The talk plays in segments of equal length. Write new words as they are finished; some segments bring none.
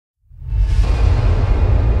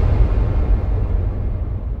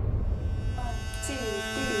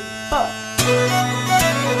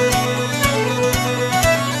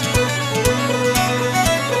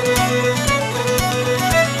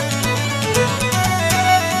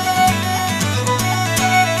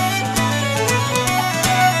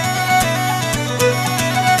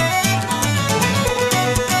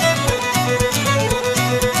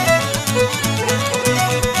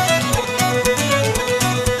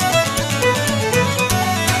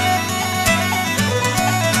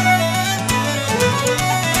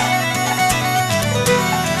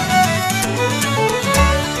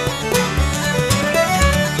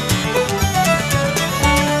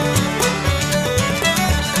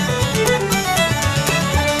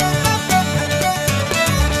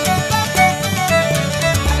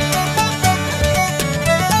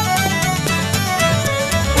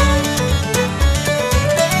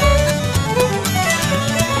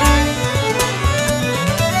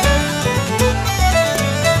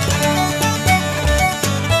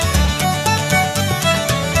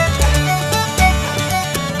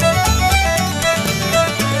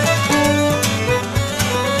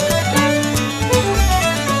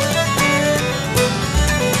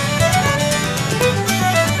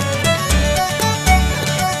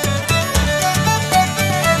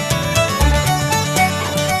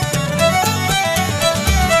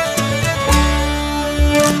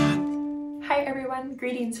everyone,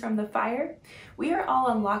 greetings from the fire. We are all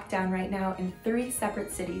on lockdown right now in 3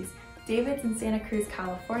 separate cities. David's in Santa Cruz,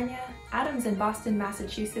 California, Adam's in Boston,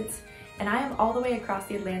 Massachusetts, and I am all the way across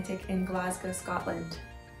the Atlantic in Glasgow, Scotland.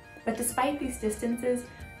 But despite these distances,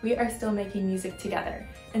 we are still making music together,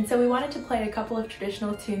 and so we wanted to play a couple of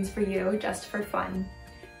traditional tunes for you just for fun.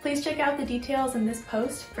 Please check out the details in this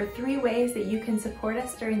post for 3 ways that you can support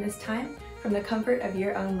us during this time from the comfort of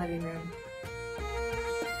your own living room.